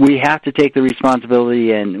we have to take the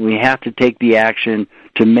responsibility, and we have to take the action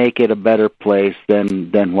to make it a better place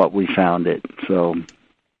than what we found it. So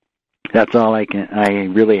that's all I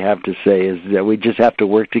really have to say, is that we just have to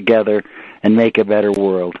work together and make a better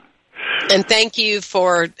world. And thank you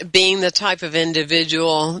for being the type of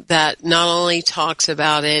individual that not only talks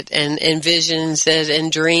about it and envisions it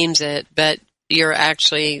and dreams it, but you're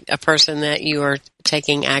actually a person that you are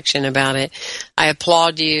taking action about it. I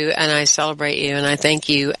applaud you, and I celebrate you, and I thank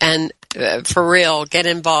you. And for real, get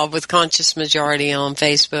involved with Conscious Majority on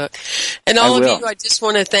Facebook. And all of you, I just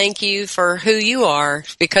want to thank you for who you are,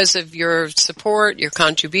 because of your support, your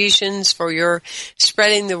contributions, for your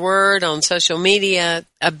spreading the word on social media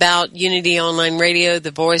about Unity Online Radio,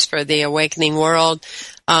 the voice for the awakening world.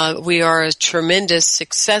 We are a tremendous,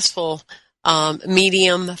 successful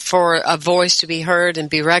medium for a voice to be heard and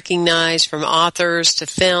be recognized, from authors to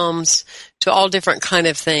films to all different kind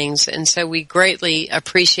of things. And so we greatly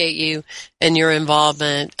appreciate you and your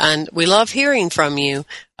involvement. And we love hearing from you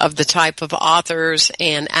of the type of authors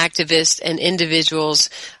and activists and individuals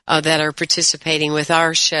that are participating with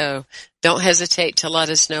our show. Don't hesitate to let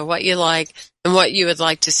us know what you like and what you would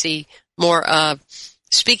like to see more of.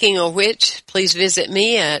 Speaking of which, please visit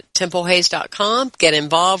me at templehays.com, get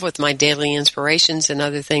involved with my daily inspirations and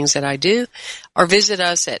other things that I do, or visit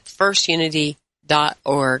us at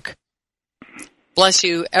firstunity.org. Bless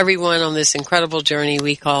you, everyone, on this incredible journey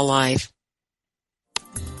we call life.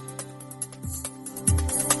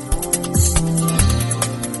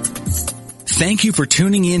 Thank you for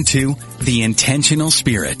tuning into The Intentional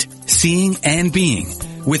Spirit, Seeing and Being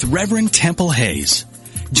with Reverend Temple Hayes.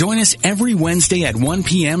 Join us every Wednesday at 1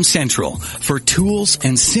 p.m. Central for tools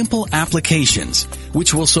and simple applications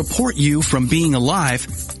which will support you from being alive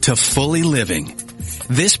to fully living.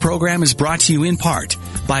 This program is brought to you in part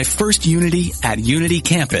by First Unity at Unity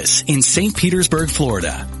Campus in St. Petersburg,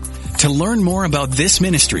 Florida. To learn more about this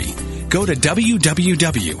ministry, go to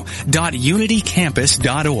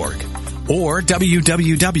www.unitycampus.org or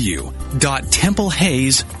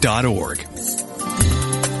www.templehays.org.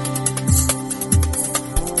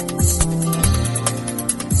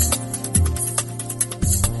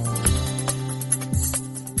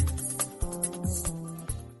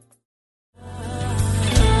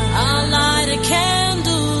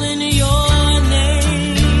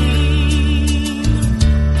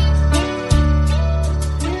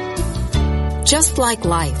 Just like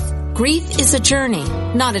life, grief is a journey,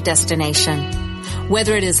 not a destination.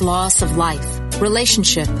 Whether it is loss of life,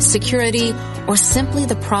 relationship, security, or simply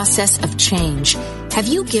the process of change, have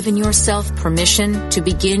you given yourself permission to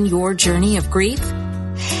begin your journey of grief?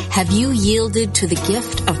 Have you yielded to the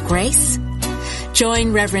gift of grace?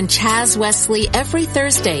 Join Reverend Chaz Wesley every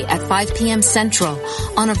Thursday at 5 p.m. Central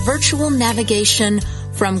on a virtual navigation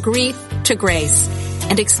from grief to grace,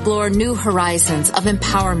 and explore new horizons of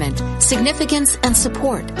empowerment, significance, and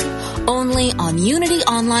support. Only on Unity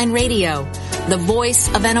Online Radio, the voice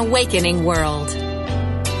of an awakening world.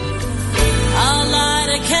 I'll light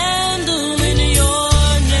a candle in your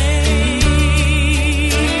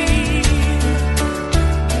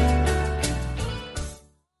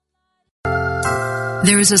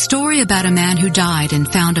There is a story about a man who died and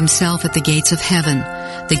found himself at the gates of heaven.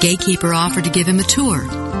 The gatekeeper offered to give him a tour.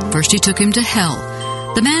 First he took him to hell.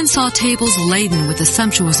 The man saw tables laden with a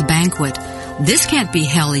sumptuous banquet. This can't be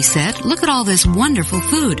hell, he said. Look at all this wonderful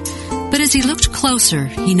food. But as he looked closer,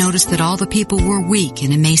 he noticed that all the people were weak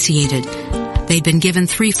and emaciated. They'd been given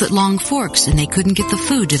 3-foot-long forks and they couldn't get the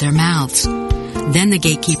food to their mouths. Then the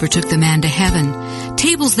gatekeeper took the man to heaven.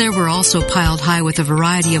 Tables there were also piled high with a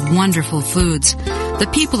variety of wonderful foods. The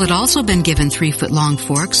people had also been given 3-foot-long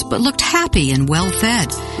forks, but looked happy and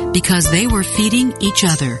well-fed because they were feeding each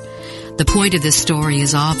other. The point of this story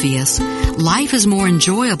is obvious. Life is more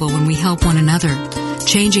enjoyable when we help one another.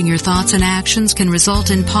 Changing your thoughts and actions can result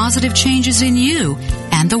in positive changes in you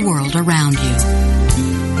and the world around you.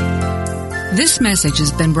 This message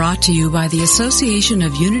has been brought to you by the Association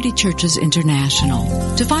of Unity Churches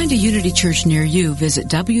International. To find a Unity Church near you, visit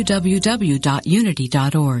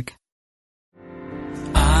www.unity.org.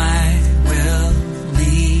 I will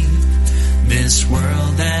leave this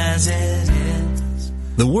world as it is.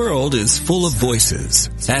 The world is full of voices,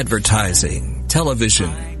 advertising,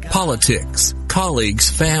 television, politics, colleagues,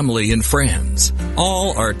 family, and friends.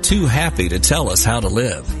 All are too happy to tell us how to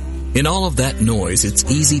live. In all of that noise, it's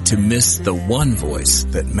easy to miss the one voice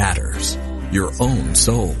that matters, your own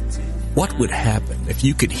soul. What would happen if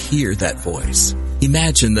you could hear that voice?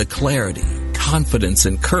 Imagine the clarity, confidence,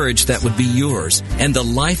 and courage that would be yours and the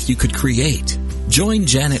life you could create. Join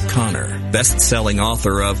Janet Connor, best-selling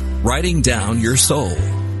author of Writing Down Your Soul,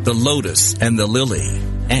 The Lotus and the Lily,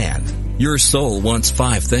 and Your Soul Wants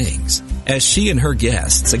 5 Things, as she and her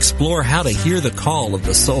guests explore how to hear the call of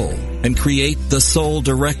the soul and create the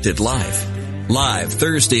soul-directed life. Live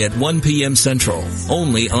Thursday at 1 p.m. Central,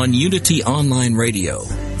 only on Unity Online Radio,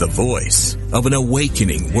 the voice of an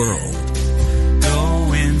awakening world.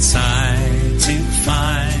 Go inside to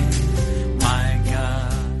find my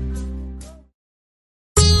God.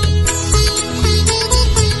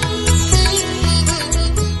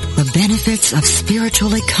 The benefits of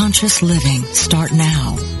spiritually conscious living start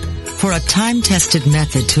now. For a time-tested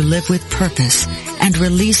method to live with purpose and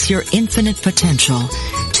release your infinite potential,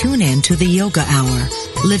 tune in to the Yoga Hour,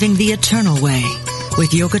 Living the Eternal Way, with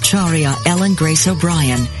Yogacharya Ellen Grace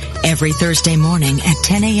O'Brien, every Thursday morning at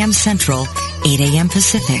 10 a.m. Central, 8 a.m.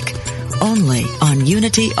 Pacific, only on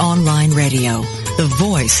Unity Online Radio, the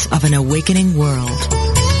voice of an awakening world.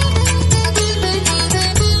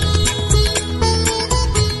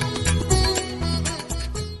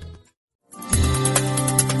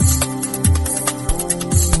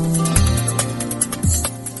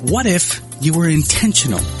 What if you were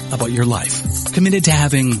intentional about your life, committed to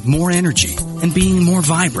having more energy and being more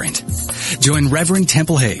vibrant? Join Reverend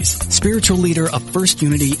Temple Hayes, spiritual leader of First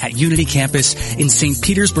Unity at Unity Campus in St.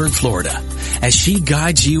 Petersburg, Florida, as she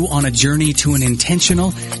guides you on a journey to an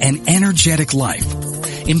intentional and energetic life.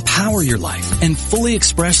 Empower your life and fully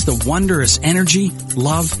express the wondrous energy,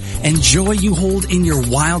 love, and joy you hold in your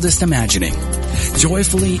wildest imagining.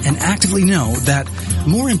 Joyfully and actively know that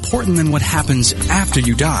more important than what happens after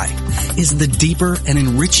you die is the deeper and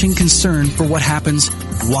enriching concern for what happens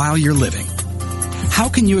while you're living. How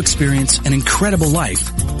can you experience an incredible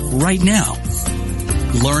life right now?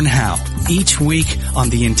 Learn how each week on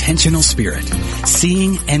The Intentional Spirit,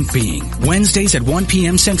 Seeing and Being, Wednesdays at 1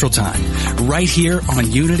 p.m. Central Time, right here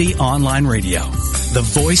on Unity Online Radio, the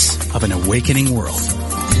voice of an awakening world.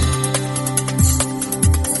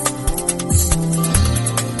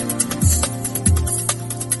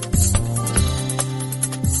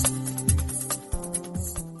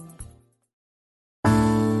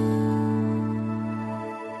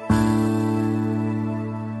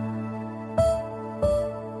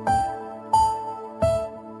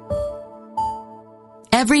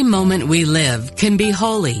 Every moment we live can be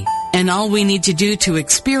holy, and all we need to do to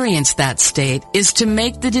experience that state is to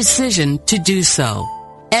make the decision to do so.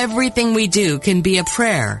 Everything we do can be a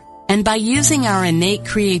prayer, and by using our innate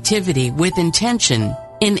creativity with intention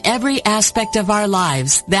in every aspect of our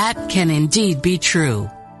lives, that can indeed be true.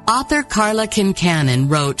 Author Carla Kincannon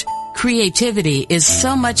wrote, "Creativity is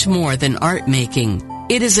so much more than art making.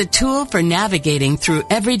 It is a tool for navigating through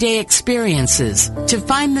everyday experiences to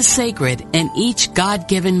find the sacred in each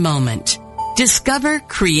God-given moment." Discover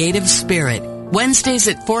Creative Spirit, Wednesdays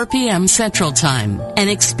at 4 p.m. Central Time, and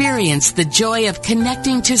experience the joy of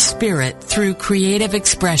connecting to Spirit through creative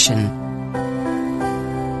expression.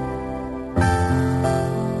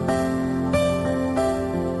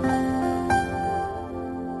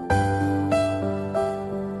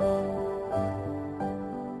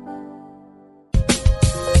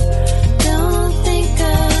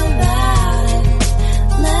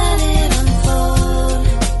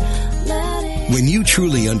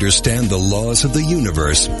 understand the laws of the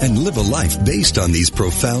universe and live a life based on these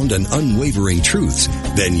profound and unwavering truths,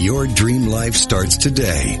 then your dream life starts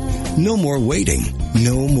today. No more waiting.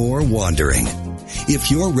 No more wandering. If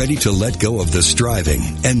you're ready to let go of the striving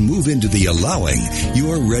and move into the allowing,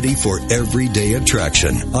 you're ready for Everyday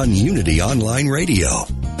Attraction on Unity Online Radio.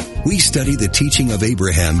 We study the teaching of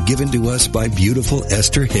Abraham given to us by beautiful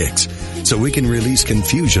Esther Hicks, so we can release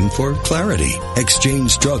confusion for clarity,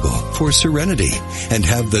 exchange struggle for serenity, and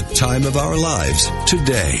have the time of our lives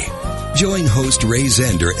today. Join host Ray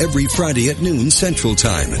Zander every Friday at noon Central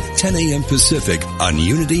Time, 10 a.m. Pacific on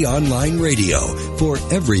Unity Online Radio for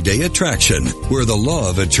Everyday Attraction, where the law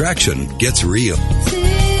of attraction gets real.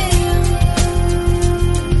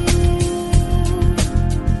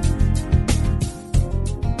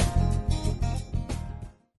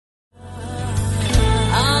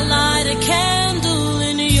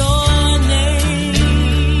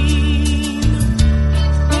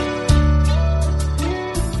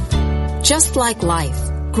 Just like life,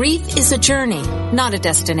 grief is a journey, not a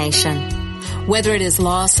destination. Whether it is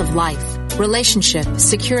loss of life, relationship,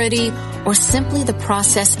 security, or simply the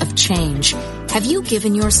process of change, have you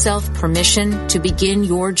given yourself permission to begin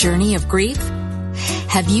your journey of grief?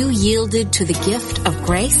 Have you yielded to the gift of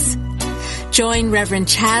grace? Join Reverend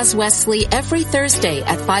Chaz Wesley every Thursday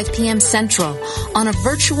at 5 p.m. Central on a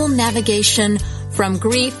virtual navigation from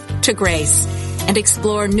grief to grace, and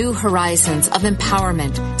explore new horizons of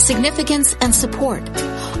empowerment, significance, and support.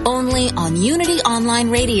 Only on Unity Online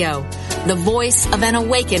Radio, the voice of an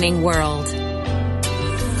awakening world.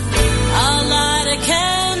 I'll light a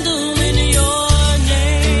candle in your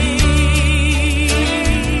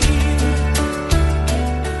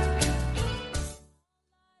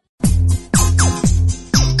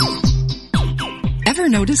Ever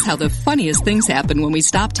notice how the funniest things happen when we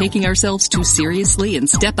stop taking ourselves too seriously and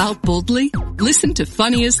step out boldly? Listen to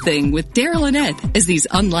Funniest Thing with Daryl and Ed as these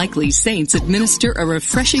unlikely saints administer a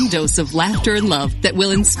refreshing dose of laughter and love that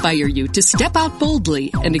will inspire you to step out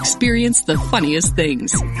boldly and experience the funniest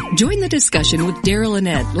things. Join the discussion with Daryl and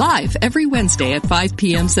Ed live every Wednesday at 5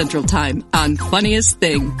 p.m. Central Time on Funniest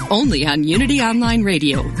Thing, only on Unity Online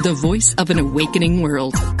Radio, the voice of an awakening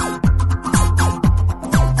world.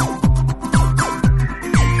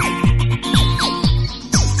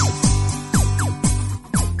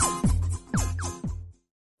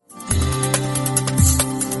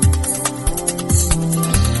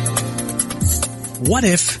 What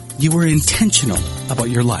if you were intentional about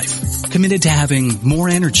your life, committed to having more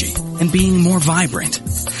energy and being more vibrant?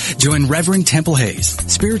 Join Reverend Temple Hayes,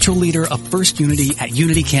 spiritual leader of First Unity at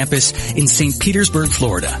Unity Campus in St. Petersburg,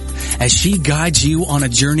 Florida, as she guides you on a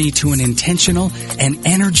journey to an intentional and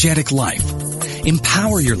energetic life.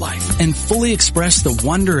 Empower your life and fully express the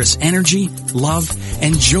wondrous energy, love,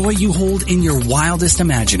 and joy you hold in your wildest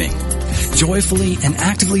imagining. Joyfully and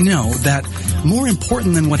actively know that more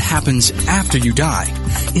important than what happens after you die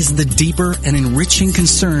is the deeper and enriching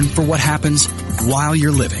concern for what happens while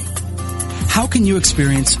you're living. How can you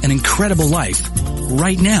experience an incredible life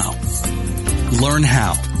right now? Learn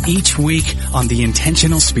how each week on The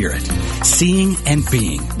Intentional Spirit, Seeing and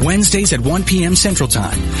Being, Wednesdays at 1 p.m. Central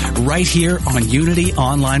Time, right here on Unity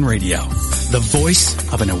Online Radio, the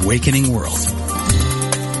voice of an awakening world.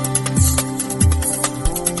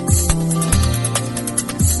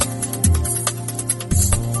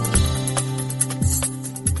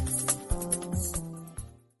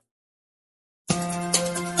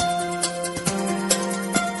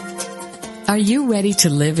 Are you ready to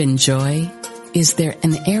live in joy? Is there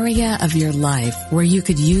an area of your life where you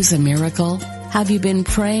could use a miracle? Have you been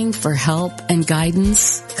praying for help and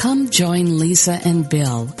guidance? Come join Lisa and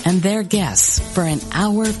Bill and their guests for an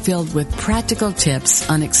hour filled with practical tips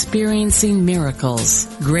on experiencing miracles,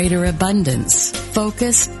 greater abundance,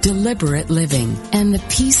 focus, deliberate living, and the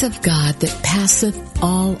peace of God that passeth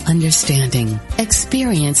all understanding.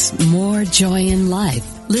 Experience more joy in life.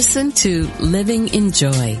 Listen to Living in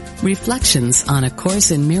Joy, Reflections on A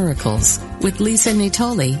Course in Miracles with Lisa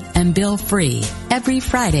Natoli and Bill Free every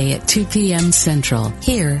Friday at 2 p.m. Central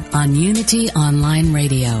here on Unity Online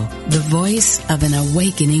Radio, the voice of an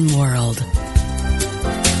awakening world.